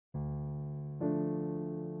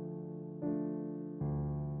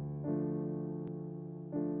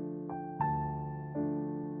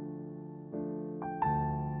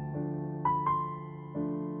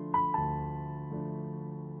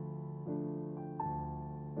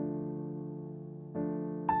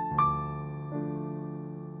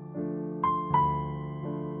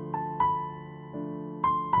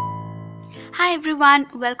Hi everyone,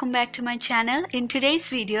 welcome back to my channel. In today's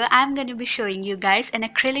video, I'm going to be showing you guys an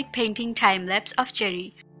acrylic painting time lapse of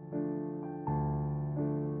cherry.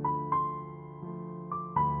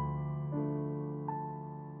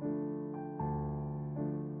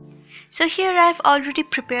 So here I've already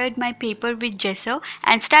prepared my paper with gesso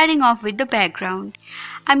and starting off with the background.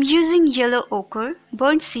 I'm using yellow ochre,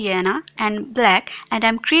 burnt sienna and black, and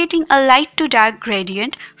I'm creating a light to dark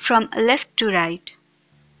gradient from left to right.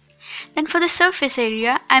 Then for the surface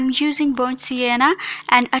area, I'm using burnt sienna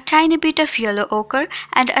and a tiny bit of yellow ochre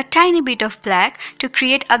and a tiny bit of black to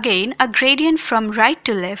create again a gradient from right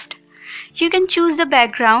to left. You can choose the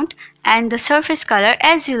background and the surface color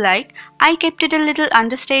as you like. I kept it a little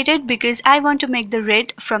understated because I want to make the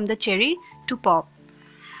red from the cherry to pop.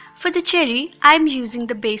 For the cherry, I'm using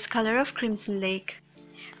the base color of Crimson Lake.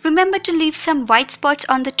 Remember to leave some white spots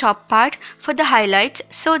on the top part for the highlights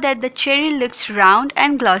so that the cherry looks round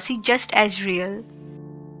and glossy just as real.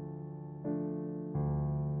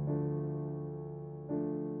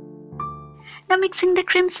 Now mixing the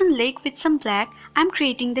Crimson Lake with some black, I'm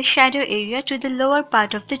creating the shadow area to the lower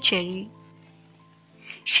part of the cherry,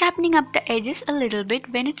 sharpening up the edges a little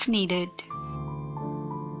bit when it's needed.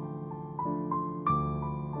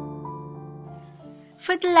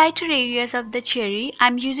 For the lighter areas of the cherry,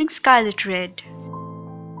 I'm using scarlet red.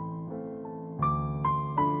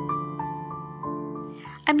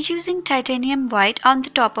 I'm using titanium white on the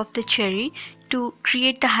top of the cherry to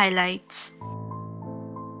create the highlights.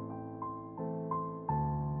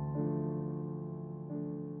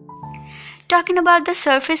 Talking about the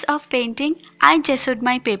surface of painting, I gessoed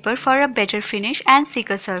my paper for a better finish and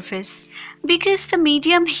thicker surface. Because the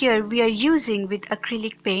medium here we are using with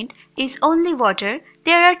acrylic paint is only water,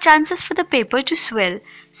 there are chances for the paper to swell.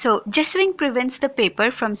 So gessoing prevents the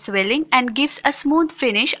paper from swelling and gives a smooth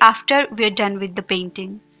finish after we're done with the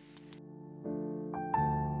painting.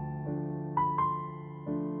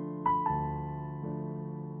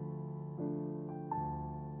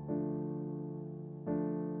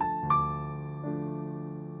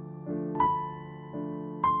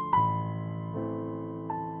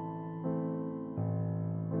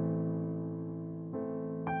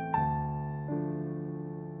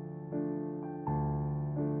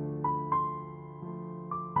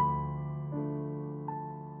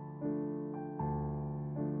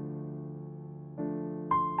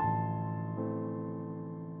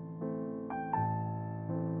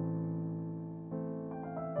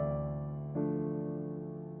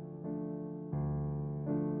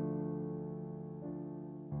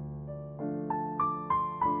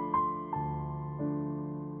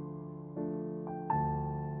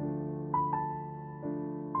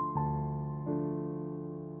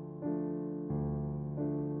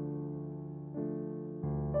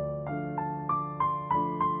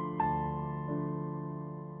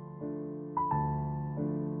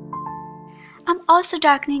 I'm also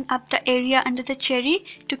darkening up the area under the cherry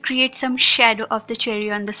to create some shadow of the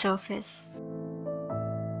cherry on the surface.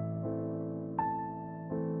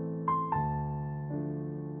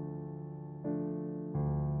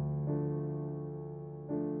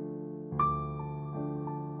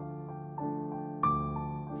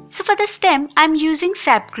 So for the stem, I'm using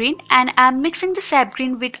sap green and I'm mixing the sap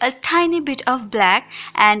green with a tiny bit of black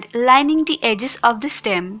and lining the edges of the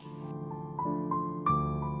stem.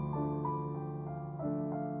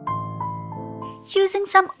 Using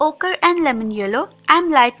some ochre and lemon yellow,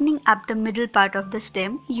 I'm lightening up the middle part of the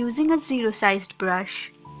stem using a zero-sized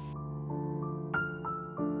brush.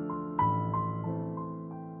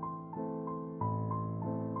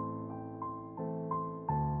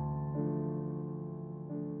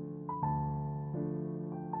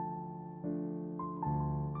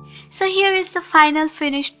 So here is the final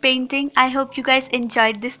finished painting. I hope you guys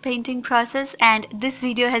enjoyed this painting process and this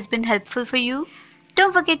video has been helpful for you.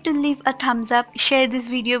 Don't forget to leave a thumbs up, share this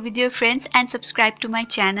video with your friends and subscribe to my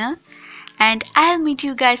channel. And I'll meet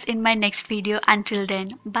you guys in my next video. Until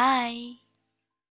then, bye.